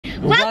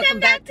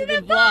Welcome back to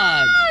the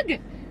vlog.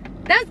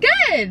 That's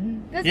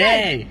good. That's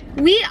Yay.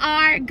 Good. We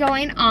are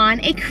going on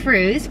a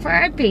cruise for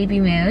our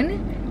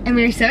Babymoon, and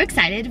we're so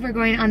excited. We're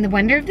going on the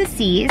Wonder of the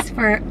Seas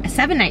for a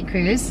 7-night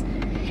cruise,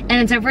 and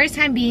it's our first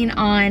time being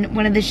on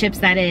one of the ships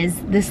that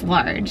is this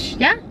large.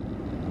 Yeah?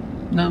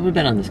 No, we've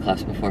been on this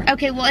class before.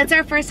 Okay, well, it's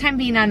our first time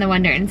being on the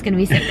Wonder, and it's gonna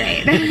be so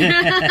great.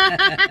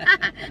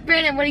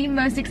 Brandon, what are you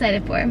most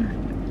excited for?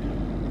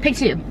 Pick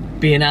two.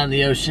 Being out in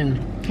the ocean.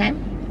 Okay.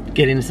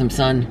 Getting some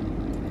sun.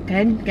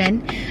 Good,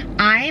 good.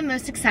 I am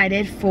most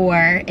excited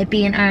for it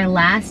being our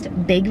last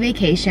big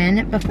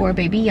vacation before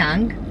baby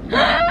young.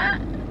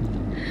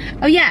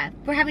 Oh yeah,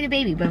 we're having a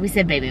baby, but we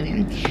said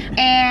Babymoon.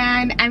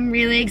 And I'm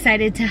really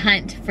excited to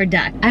hunt for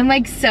duck. I'm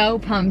like so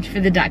pumped for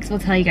the ducks. We'll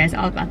tell you guys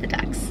all about the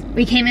ducks.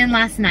 We came in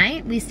last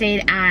night. We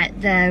stayed at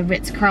the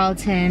Ritz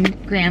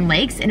Carlton Grand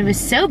Lakes, and it was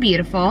so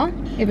beautiful.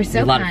 They were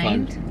so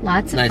kind.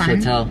 Lots of fun. Nice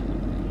hotel.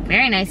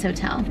 Very nice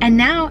hotel. And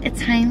now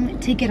it's time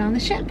to get on the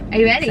ship. Are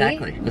you ready?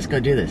 Exactly. Let's go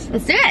do this.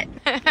 Let's do it.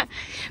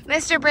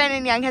 Mr.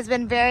 Brandon Young has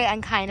been very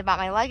unkind about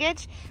my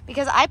luggage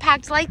because I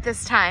packed light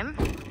this time.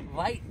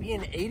 Light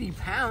being 80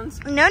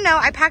 pounds? No,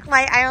 I packed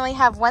light. I only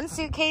have one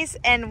suitcase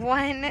and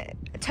one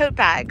tote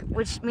bag,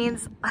 which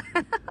means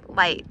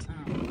light.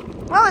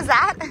 What was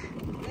that?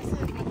 This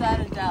is without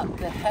a doubt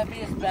the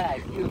heaviest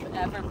bag you've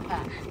ever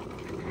packed.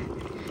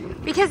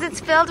 Because it's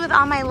filled with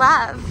all my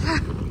love.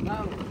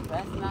 No,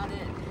 that's not it.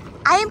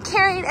 I am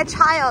carrying a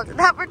child.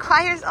 That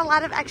requires a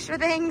lot of extra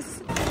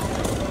things.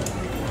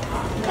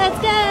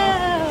 Let's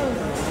go!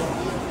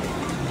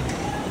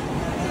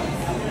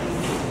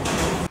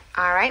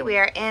 All right, we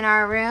are in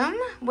our room.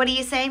 What do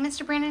you say,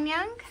 Mr. Brandon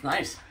Young? It's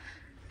nice.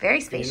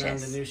 Very Being on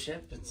spacious. the new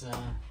ship, it's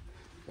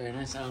very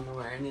nice. I don't know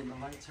where any of the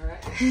lights are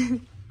at.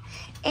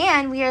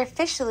 And we are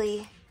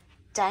officially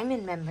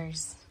Diamond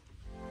members.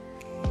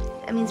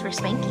 That means we're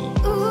swanky.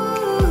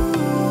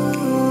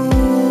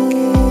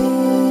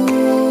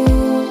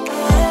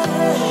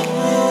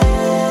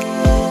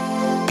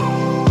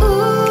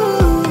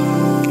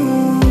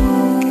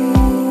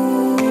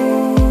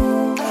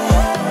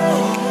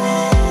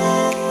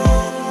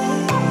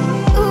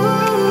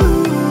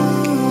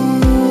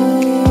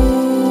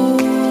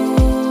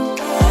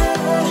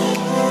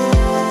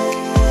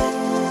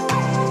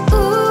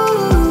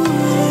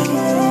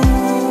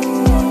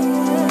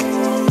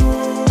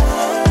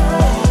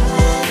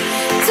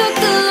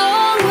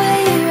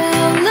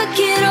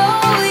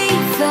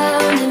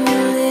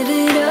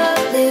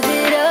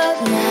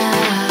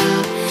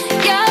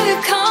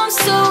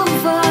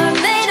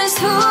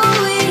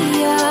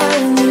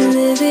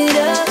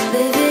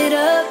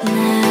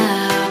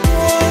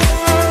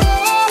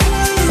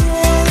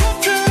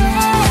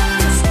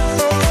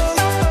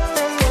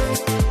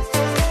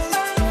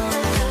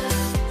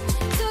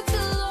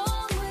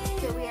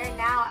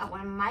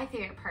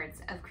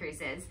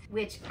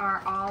 Which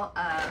are all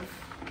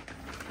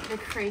of the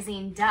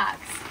cruising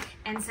ducks.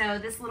 And so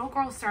this little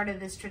girl started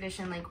this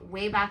tradition like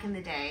way back in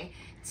the day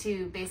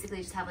to basically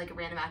just have like a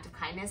random act of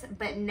kindness.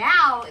 But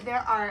now there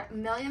are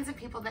millions of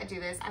people that do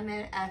this. I'm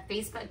in a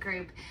Facebook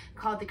group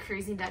called the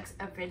Cruising Ducks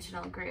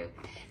Original Group.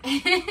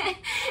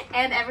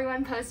 And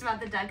everyone posts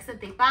about the ducks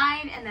that they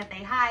find and that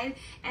they hide.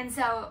 And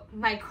so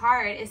my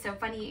card is so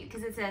funny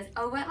because it says,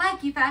 "Oh, what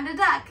luck, you found a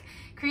duck.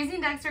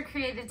 Cruising ducks are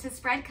created to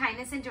spread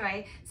kindness and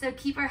joy, so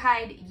keep or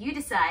hide, you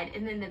decide."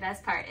 And then the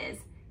best part is,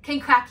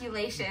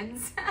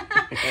 congratulations.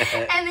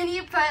 And then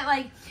you put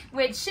like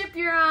which ship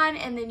you're on,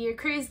 and then your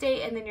cruise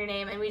date, and then your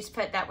name, and we just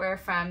put that we're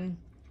from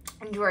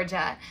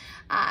Georgia.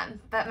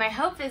 But my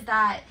hope is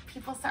that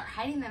people start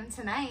hiding them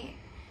tonight,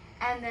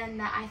 and then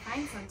that I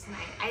find some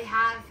tonight. I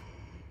have...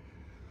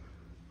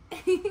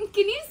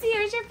 Can you see?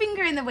 Or is your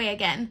finger in the way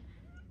again?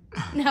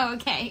 No,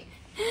 okay.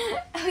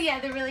 Oh yeah,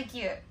 they're really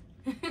cute.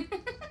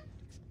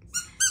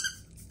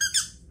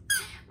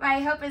 My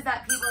hope is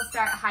that people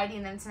start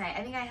hiding them tonight.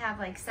 I think I have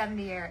like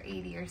 70 or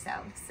 80 or so.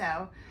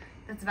 So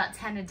that's about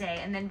 10 a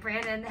day. And then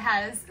Brandon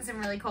has some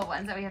really cool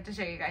ones that we have to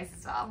show you guys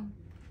as well.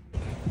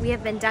 We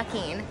have been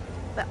ducking,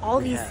 but all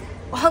these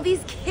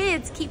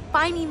kids keep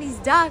finding these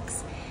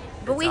ducks.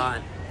 But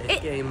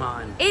it's game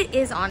on. It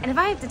is on. And if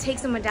I have to take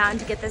someone down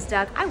to get this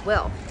duck, I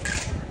will.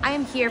 I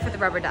am here for the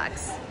rubber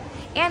ducks.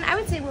 And I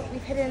would say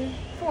we've hit in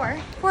four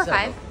or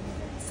five,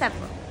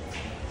 several.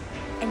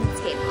 And it's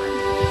game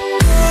on.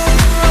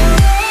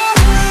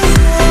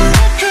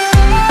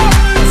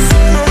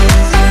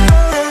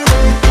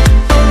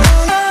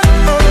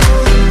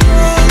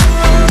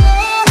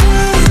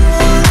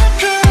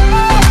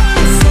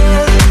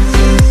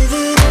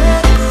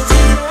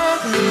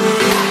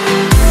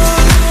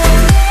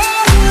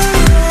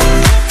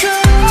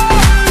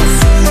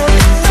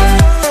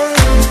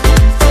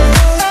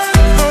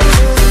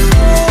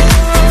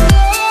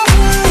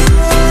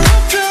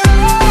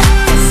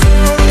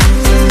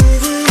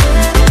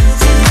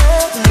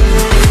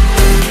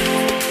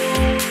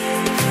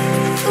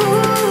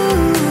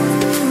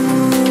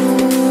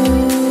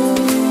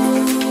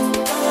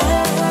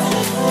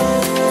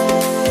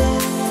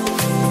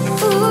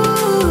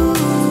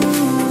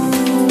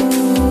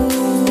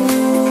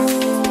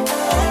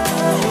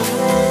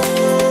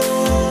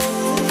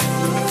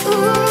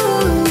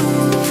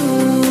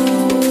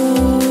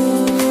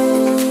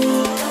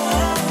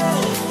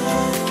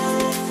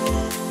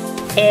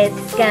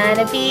 It's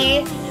gonna be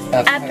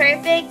a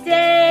perfect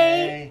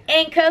day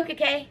in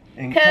Coca-Cola.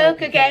 A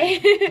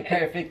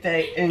perfect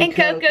day in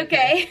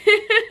Coca-Cola.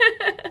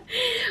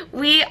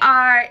 We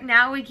are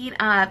now waking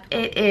up.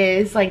 It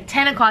is like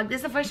 10 o'clock. This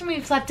is the first time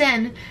we've slept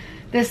in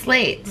this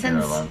late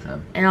since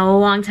in a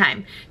long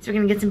time. So we're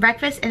gonna get some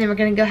breakfast and then we're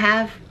gonna go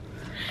have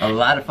a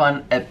lot of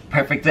fun at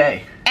Perfect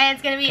Day. And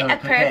it's gonna be a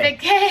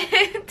perfect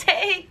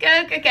day.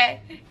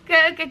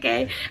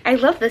 Coca-Cola. I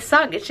love this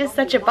song. It's just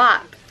such a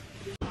bop.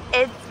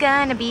 It's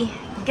gonna be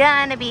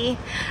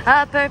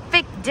a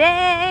perfect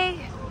day.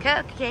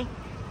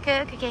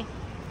 Coca-Cola.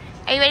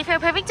 Are you ready for a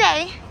perfect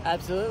day?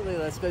 Absolutely,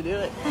 let's go do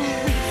it.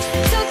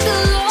 Took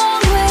a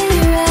long way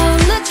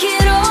around, look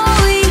at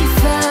all we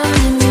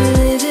found, and we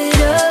live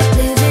it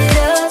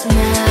up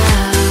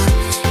now.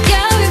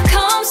 Yeah, we've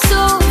come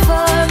so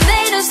far,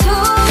 made us who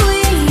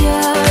we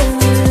are, and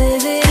we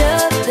live it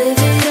up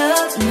now.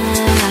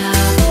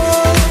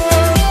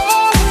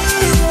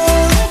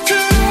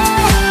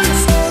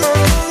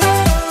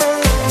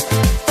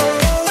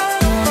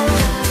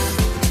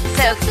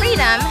 So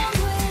Freedom,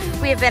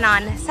 we have been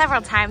on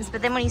several times,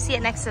 but then when you see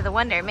it next to the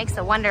Wonder, it makes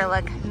the Wonder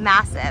look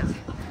massive.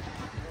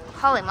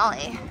 Holy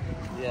moly.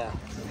 Yeah,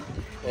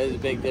 there's a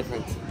big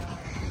difference.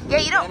 Yeah,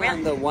 you don't I've been really.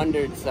 on the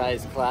Wonder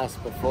size class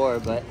before,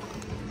 but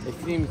it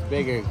seems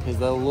bigger because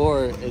the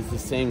Allure is the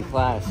same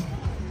class.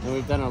 And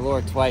we've done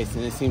Allure twice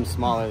and it seems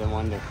smaller than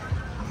Wonder.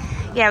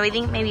 Yeah, we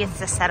think maybe it's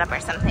the setup or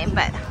something,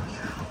 but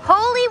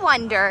holy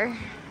Wonder.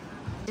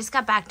 Just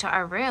got back to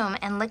our room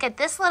and look at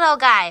this little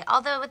guy.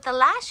 Although with the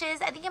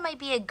lashes, I think it might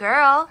be a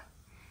girl.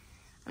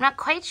 I'm not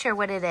quite sure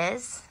what it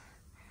is.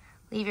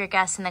 Leave your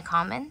guess in the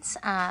comments,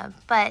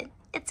 but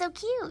it's so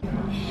cute.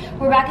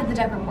 We're back at the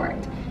duck report.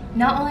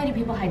 Not only do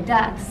people hide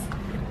ducks,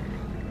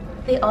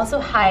 they also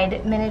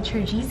hide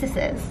miniature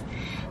Jesuses.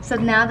 So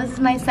now this is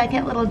my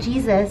second little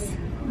Jesus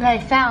that I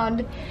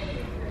found.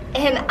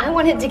 And I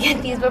wanted to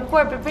get these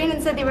before, but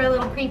Brandon said they were a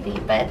little creepy,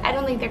 but I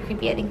don't think they're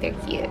creepy, I think they're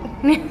cute.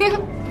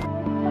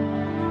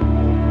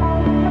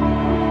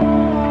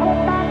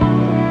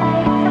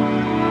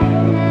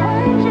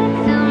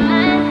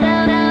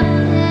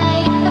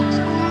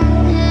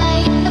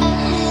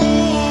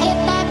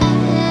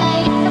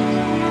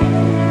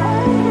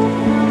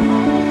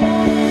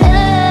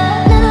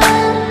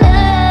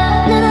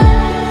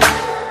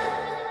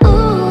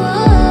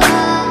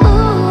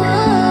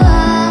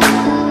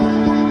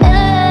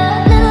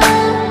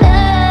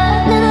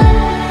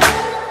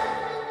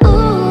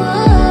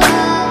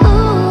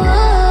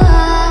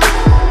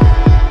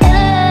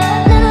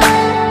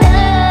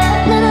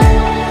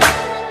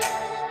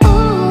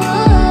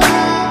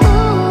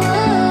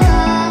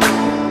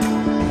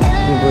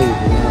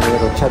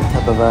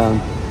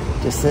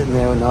 Just sitting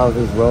there with all of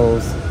his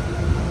rolls,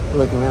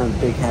 looking around,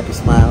 big happy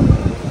smile,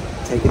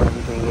 taking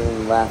everything in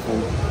and laughing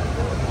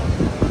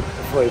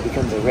before he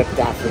becomes a ripped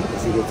athlete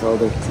as he gets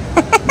older.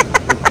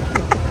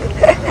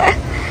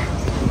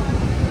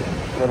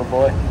 Little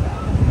boy.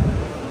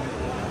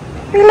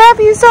 We love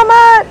you so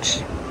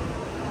much.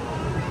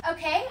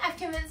 Okay, I've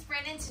convinced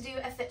Brandon to do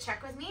a fit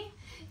check with me.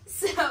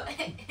 So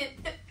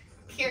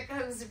here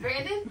comes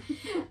Brandon.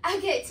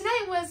 Okay,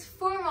 tonight was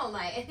formal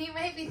night, and you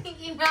might be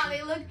thinking, wow,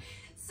 they look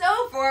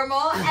so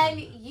formal, and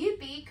you'd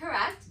be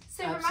correct.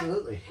 So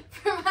absolutely.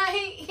 For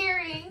my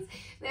earrings,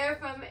 they're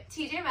from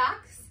TJ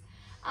Maxx,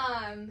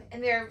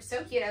 and they're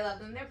so cute. I love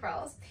them. They're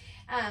pearls,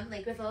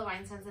 like with little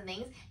rhinestones and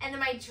things. And then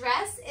my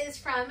dress is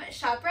from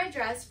Shop Red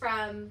Dress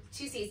from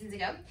 2 seasons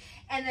ago.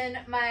 And then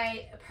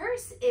my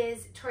purse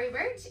is Tory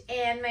Burch,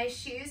 and my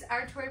shoes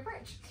are Tory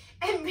Burch.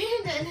 And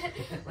Brandon,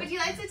 would you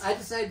like to? I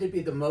decided to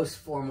be the most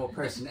formal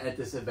person at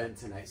this event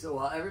tonight. So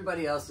while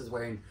everybody else is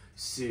wearing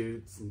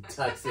suits and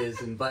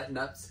tuxes and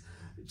button-ups,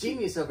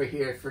 Genius over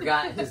here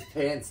forgot his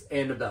pants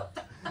and a belt.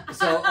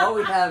 So all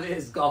we have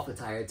is golf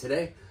attire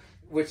today,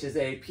 which is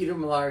a Peter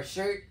Millar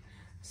shirt,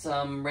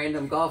 some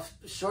random golf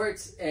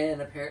shorts,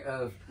 and a pair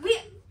of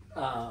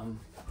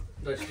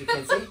which you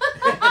can see,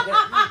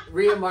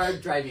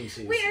 Riamar driving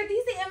shoes. Wait, are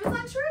these the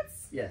Amazon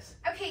shorts? Yes.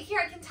 Okay,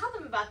 here, I can tell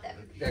them about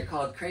them. They're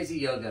called Crazy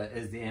Yoga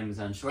is the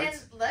Amazon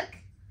shorts. And look,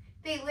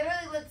 they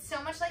literally look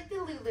so much like the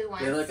Lulu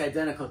ones. They look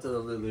identical to the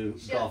Lulu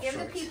golf give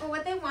shorts. the people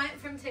what they want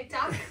from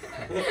TikTok.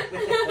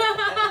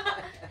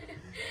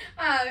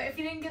 If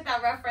you didn't get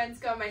that reference,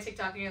 go on my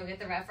TikTok and you'll get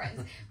the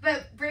reference.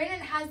 But Brandon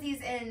has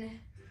these in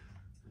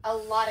a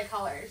lot of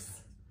colors.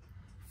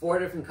 4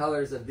 different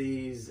colors of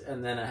these,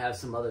 and then I have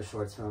some other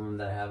shorts from them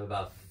that have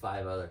about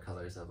 5 other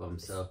colors of them.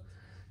 So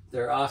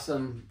they're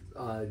awesome.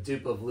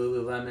 Dupe of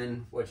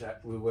Lululemon, which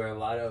we wear a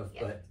lot of,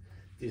 but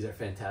these are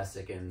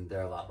fantastic and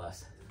they're a lot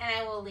less. And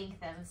I will link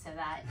them so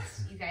that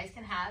you guys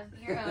can have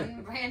your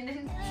own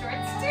Brandon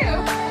shorts too.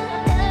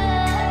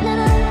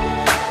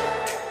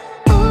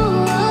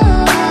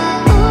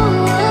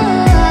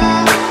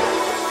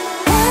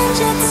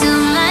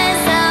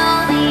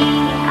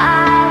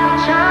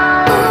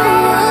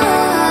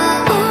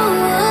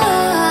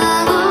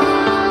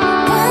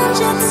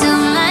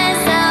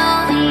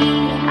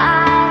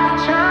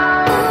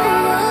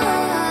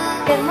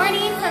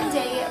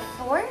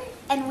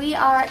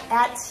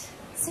 at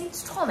St.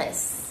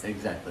 Thomas.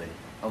 Exactly.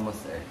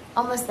 Almost there.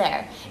 Almost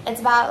there. It's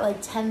about like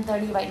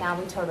 10:30 right now.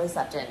 We totally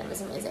slept in. It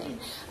was amazing.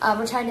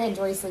 We're trying to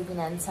enjoy sleeping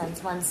in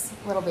since once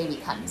little baby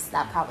comes,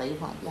 that probably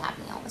won't be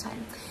happening all the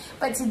time.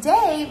 But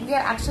today we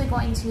are actually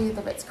going to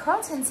the Ritz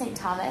Carlton St.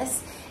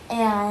 Thomas,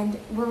 and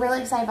we're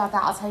really excited about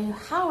that. I'll tell you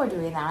how we're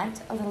doing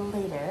that a little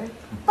later.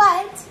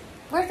 But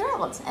we're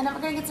thrilled, and then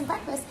we're gonna get some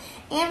breakfast.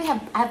 And I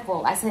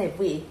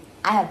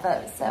have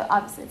both, so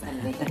obviously it's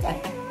gonna be a good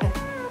day.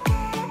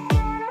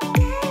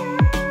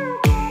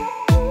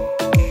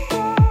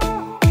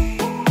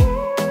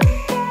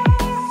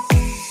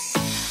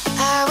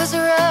 I was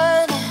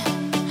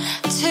running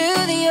to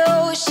the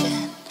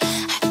ocean.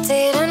 I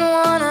didn't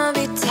wanna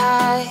be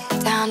tied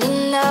down to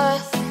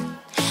nothing.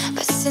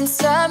 But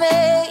since I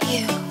met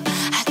you,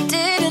 I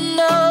didn't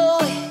know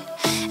it,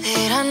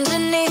 that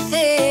underneath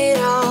it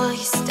all,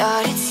 you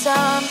started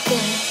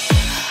something.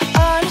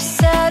 On a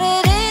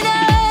Saturday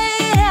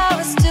night, I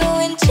was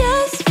doing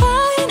just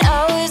fine.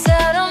 I was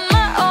out on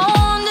my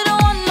own, didn't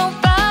want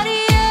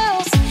nobody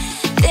else.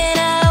 Then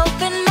I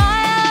opened my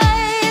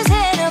eyes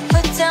and I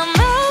put down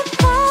my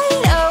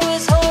pride. I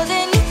was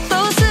holding you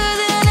closer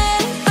than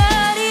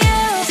anybody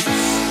else.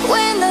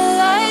 When the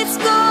lights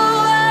go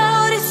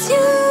out, it's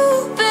you,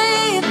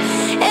 babe.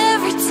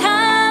 Every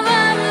time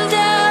I'm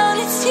down,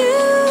 it's you,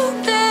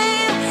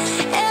 babe.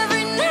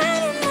 Every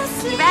night in my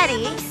sleep.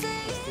 Ready? Let's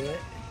do it.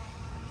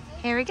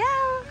 Here we go.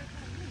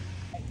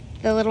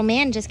 The little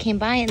man just came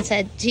by and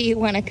said, "Do you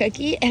want a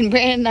cookie?" And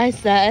Brandon and I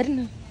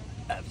said,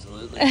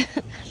 Absolutely.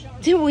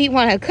 "Do we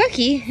want a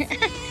cookie?"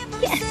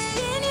 Yes.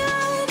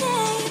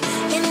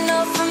 You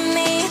know, for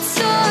me,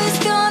 it's always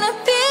gonna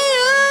be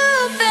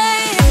you,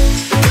 babe.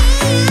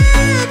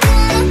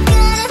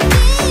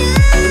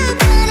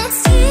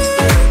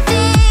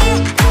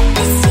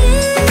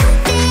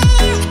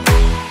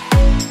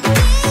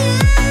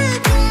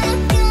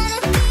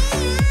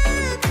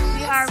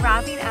 We are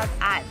wrapping up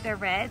at the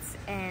Ritz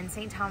in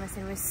St. Thomas,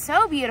 and it was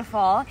so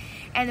beautiful.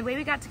 And the way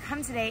we got to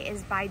come today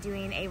is by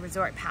doing a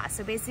resort pass.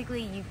 So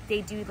basically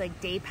they do like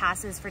day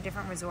passes for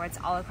different resorts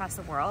all across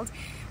the world.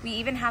 We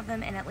even have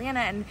them in Atlanta,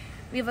 and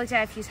we've looked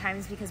at it a few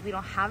times because we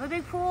don't have a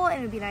big pool, and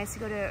it would be nice to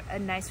go to a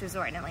nice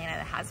resort in Atlanta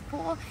that has a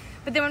pool.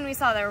 But then when we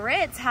saw the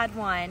Ritz had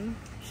one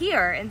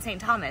here in St.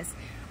 Thomas,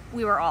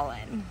 we were all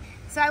in.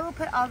 So I will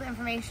put all the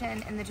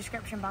information in the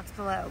description box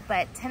below,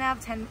 but 10 out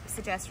of 10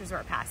 suggest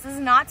Resort Pass. This is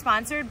not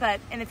sponsored,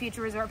 but in the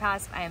future Resort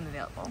Pass, I am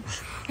available.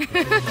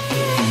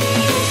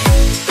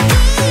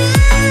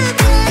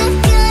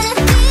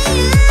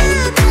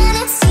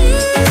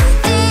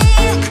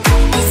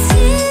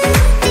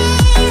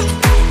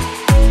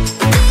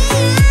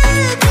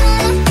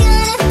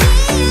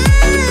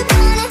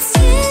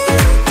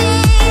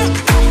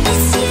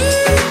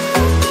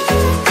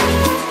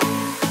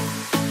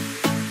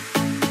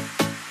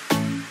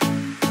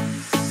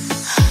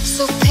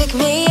 So pick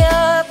me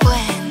up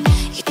when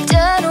you're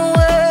done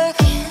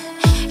working.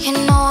 You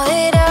know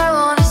that I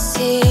wanna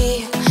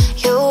see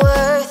you're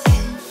worth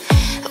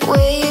it. The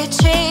way you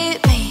treat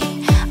me,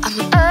 I'm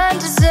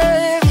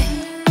undeserving.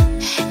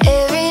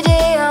 Every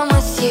day I'm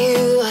with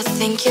you, I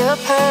think you're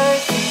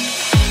perfect.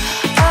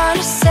 On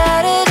a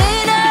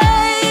Saturday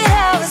night,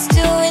 I was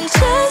doing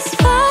just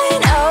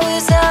fine. I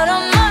was out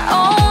on my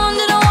own,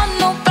 didn't want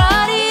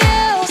nobody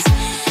else.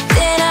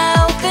 Then I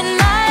opened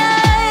my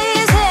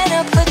eyes and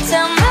I put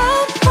down my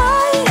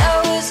pride. I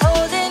was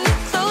holding you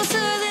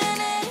closer than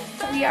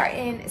anybody. We are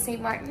in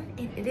St. Martin,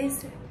 and it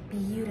is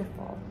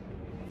beautiful.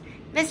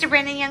 Mr.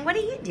 Brandon Young, what are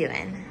you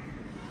doing?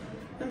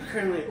 I'm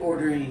currently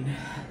ordering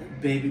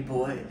Baby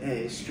Boy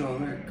a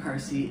stroller, car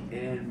seat,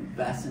 and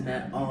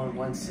bassinet all in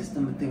one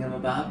system. A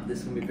thingamabob. This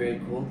is going to be very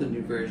cool. The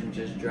new version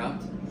just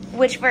dropped.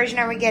 Which version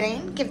are we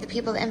getting? Give the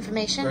people the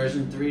information.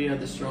 Version 3 of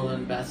the stroller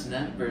and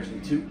bassinet.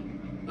 Version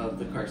 2 of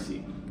the car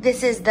seat.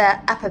 This is the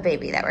Upper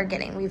Baby that we're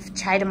getting. We've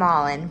tried them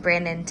all, and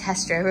Brandon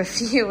test drove a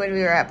few when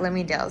we were at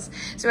Bloomingdale's.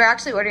 So we're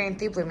actually ordering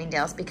through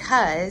Bloomingdale's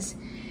because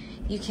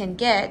you can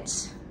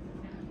get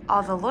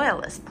all the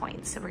Loyalist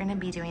points. So we're gonna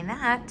be doing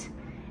that.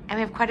 And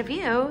we have quite a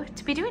few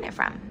to be doing it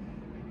from.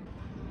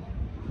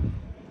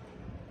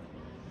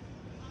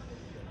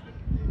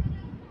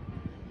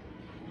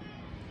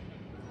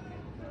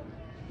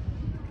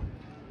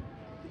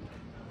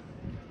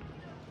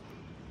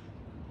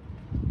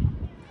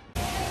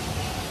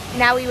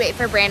 Now we wait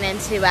for Brandon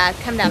to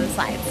come down the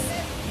slides.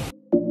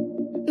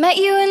 Met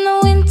you in the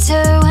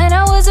winter when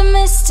I was a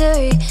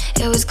mystery.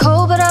 It was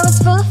cold but I was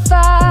full of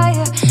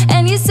fire.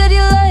 And you said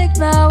you liked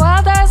my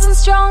wild eyes and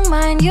strong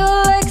mind. You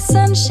were like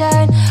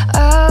sunshine.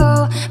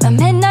 Oh, my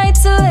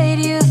midnight's a late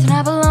youth, and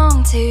I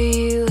belong to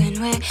you. And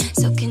we're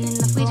soaking in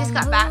the We just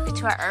got back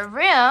to our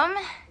room,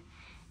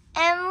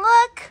 and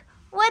look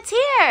what's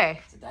here.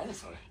 It's a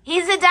dinosaur.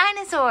 He's a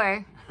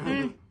dinosaur.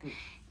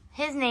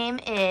 His name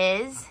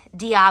is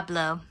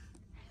Diablo.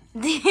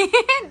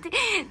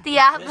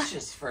 Diablo.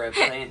 Delicious for a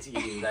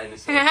plant-eating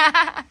dinosaur.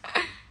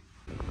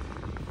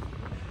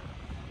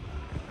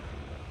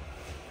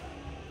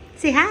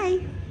 Say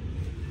hi.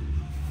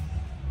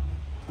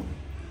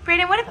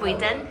 Brandon, what have we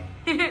done?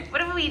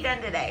 What have we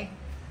done today?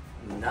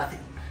 Nothing.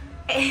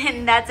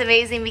 And that's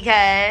amazing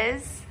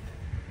because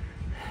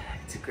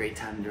It's a great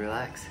time to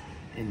relax,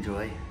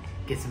 enjoy,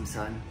 get some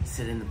sun,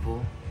 sit in the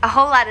pool. a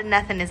whole lot of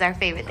nothing is our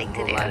favorite thing A to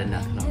whole do. lot of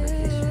nothing on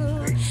vacation.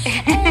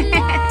 Great. And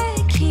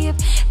I keep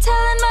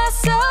telling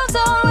myself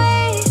don't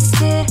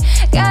waste it.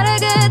 Got a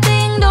good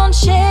thing, don't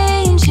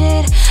change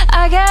it.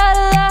 I got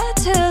a lot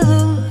to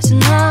lose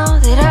now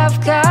that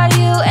I've got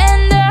you.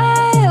 And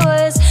I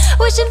was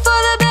wishing for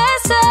the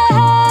best, I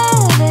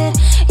have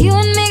it. You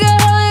and me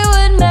got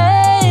Hollywood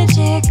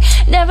magic.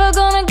 Never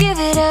gonna give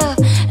it up,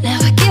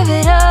 never give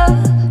it up.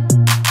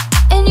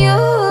 And you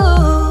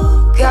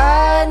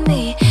got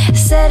me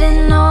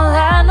setting all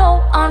I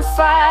know on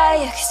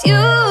fire. 'Cause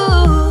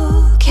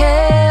you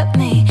kept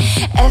me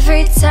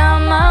every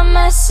time I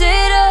mess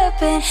it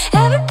up. And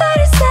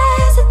everybody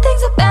says that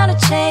things are bound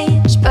to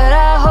change, but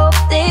I hope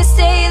they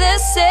stay the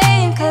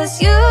same.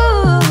 'Cause you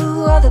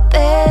are the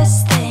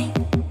best thing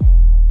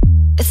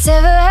that's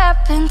ever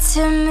happened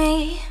to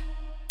me.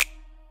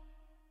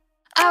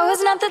 I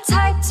was not the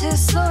type to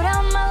slow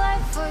down my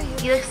life for you.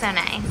 You look so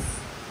nice.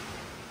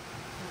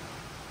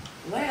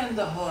 Land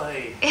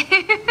ahoy!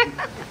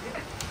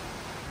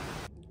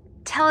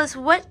 Tell us,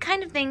 what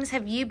kind of things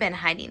have you been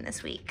hiding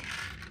this week?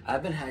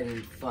 I've been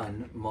hiding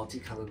fun,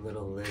 multicolored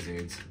little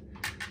lizards.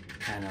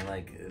 Kind of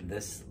like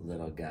this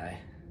little guy.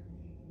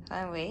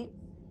 Oh, wait.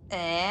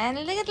 And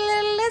look at the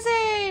little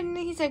lizard.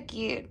 He's so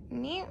cute.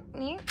 Meow,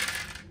 meow.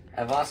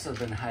 I've also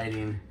been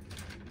hiding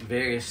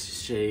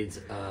various shades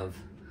of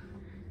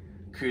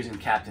cruising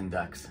captain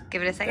ducks.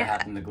 Give it a second. That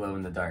happen to glow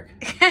in the dark.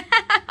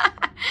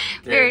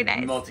 Very They're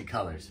nice.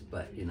 multicolors,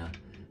 but you know,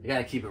 you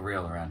gotta keep it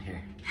real around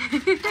here.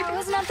 I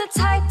was not the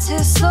type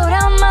to slow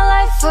down my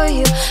life for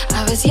you.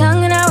 I was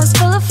young and I was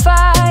full of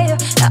fire.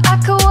 Now I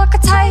could walk a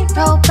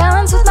tightrope,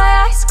 balance with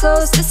my eyes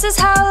closed. This is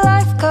how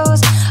life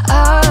goes.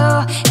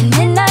 Oh, and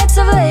midnights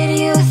of late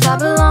youth, I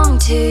belong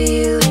to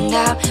you. And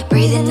I'm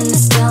breathing in the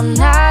still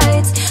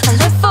nights. I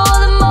live for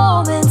the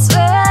moments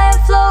where I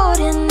float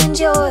and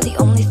enjoy the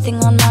only thing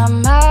on my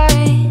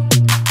mind.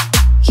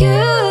 You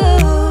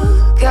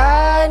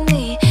got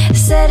me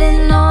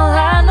setting all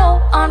I know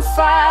on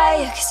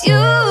fire. 'Cause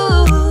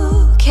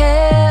you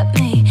kept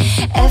me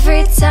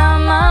every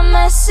time I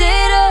mess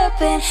it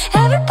up. And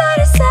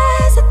everybody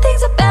says that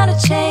things are bound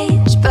to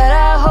change, but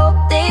I hope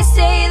they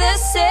stay the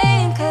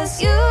same.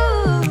 'Cause you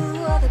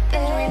are the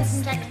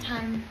best. Deck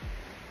time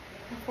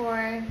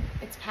before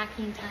it's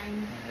packing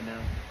time I know.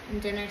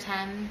 and dinner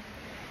time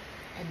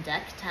and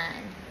duck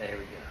time There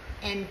we go.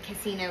 and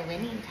casino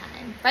winning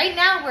time. Right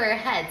now we're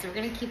ahead, so we're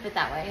gonna keep it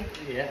that way.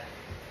 Yeah.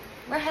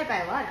 We're ahead by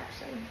a lot,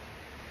 actually.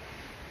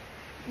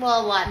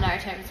 Well, a lot in our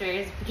time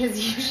series, because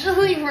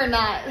usually we're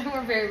not.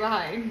 We're very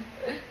behind.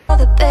 You're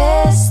the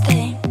best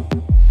thing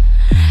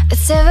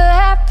that's ever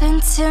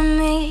happened to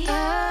me.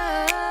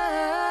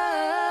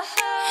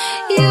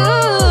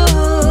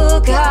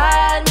 You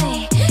got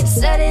me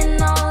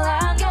setting all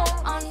I know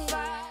on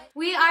fire.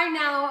 We are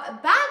now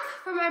back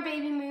from our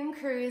Babymoon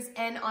cruise,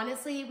 and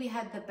honestly, we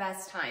had the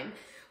best time.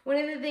 One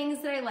of the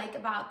things that I like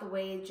about the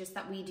way just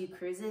that we do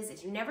cruises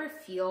is you never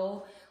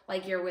feel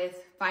like you're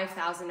with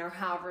 5,000 or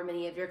however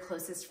many of your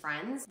closest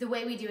friends. The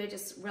way we do it,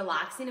 just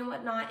relaxing and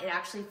whatnot, it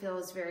actually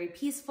feels very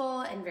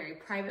peaceful and very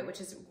private, which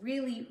is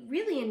really,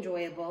 really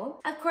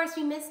enjoyable. Of course,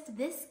 we missed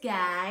this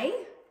guy.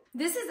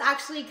 This is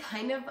actually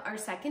kind of our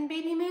second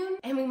Babymoon,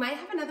 and we might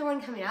have another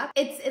one coming up.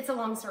 It's a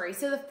long story.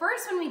 So the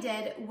first one we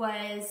did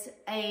was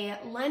a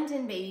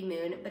London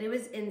Babymoon, but it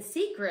was in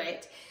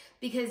secret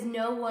because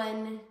no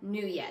one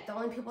knew yet. The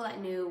only people that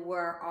knew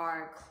were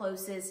our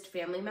closest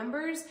family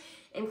members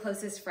and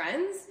closest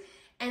friends.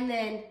 And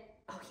then,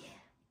 oh yeah,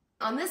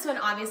 on this one,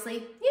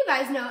 obviously, you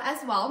guys know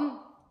as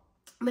well,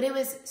 but it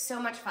was so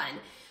much fun.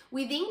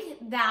 We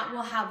think that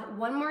we'll have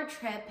one more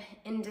trip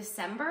in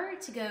December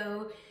to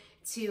go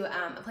to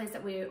a place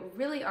that we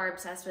really are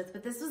obsessed with,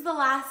 but this was the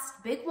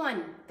last big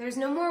one. There's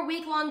no more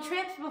week-long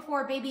trips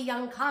before Baby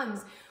Young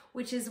comes,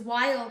 which is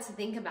wild to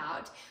think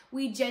about.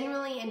 We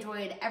genuinely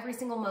enjoyed every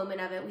single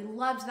moment of it. We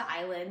loved the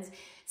islands.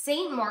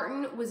 St.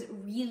 Martin was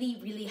really,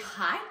 really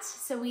hot,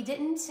 so we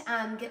didn't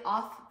get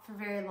off for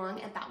very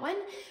long at that one,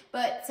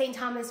 but St.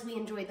 Thomas, we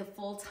enjoyed the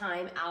full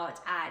time out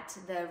at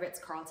the Ritz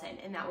Carlton,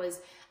 and that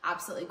was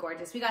absolutely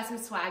gorgeous. We got some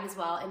swag as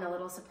well, and a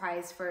little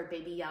surprise for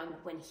Baby Young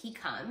when he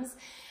comes.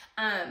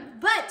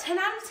 But 10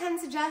 out of 10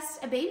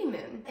 suggest a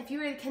Babymoon. If you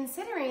were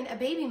considering a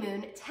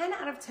Babymoon, 10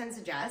 out of 10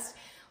 suggest.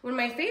 One of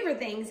my favorite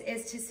things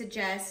is to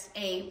suggest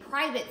a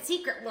private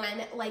secret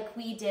one like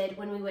we did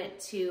when we went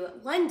to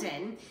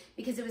London,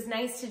 because it was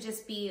nice to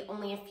just be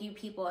only a few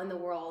people in the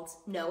world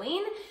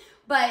knowing.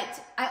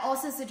 But I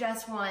also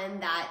suggest one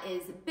that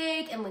is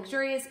big and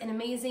luxurious and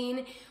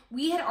amazing.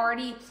 We had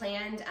already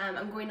planned,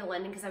 I'm going to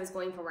London because I was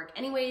going for work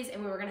anyways,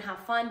 and we were gonna have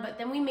fun, but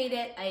then we made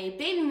it a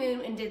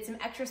Babymoon and did some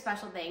extra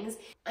special things.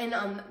 And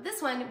on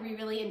this one, we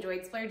really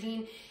enjoyed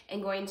splurging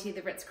and going to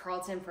the Ritz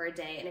Carlton for a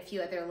day and a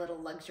few other little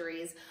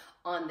luxuries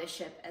on the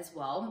ship as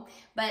well.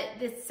 But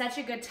it's such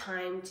a good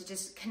time to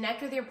just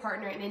connect with your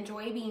partner and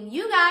enjoy being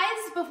you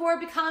guys before it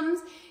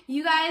becomes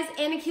you guys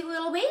and a cute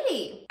little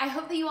baby. I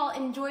hope that you all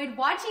enjoyed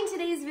watching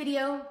today's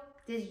video.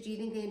 Do you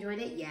think they enjoyed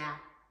it? Yeah.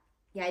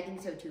 Yeah, I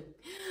think so too.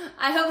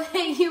 I hope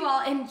that you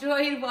all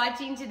enjoyed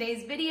watching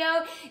today's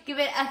video. Give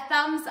it a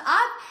thumbs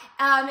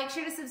up. Make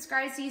sure to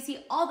subscribe so you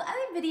see all the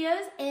other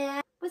videos,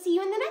 and we'll see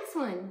you in the next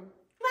one.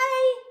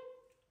 Bye.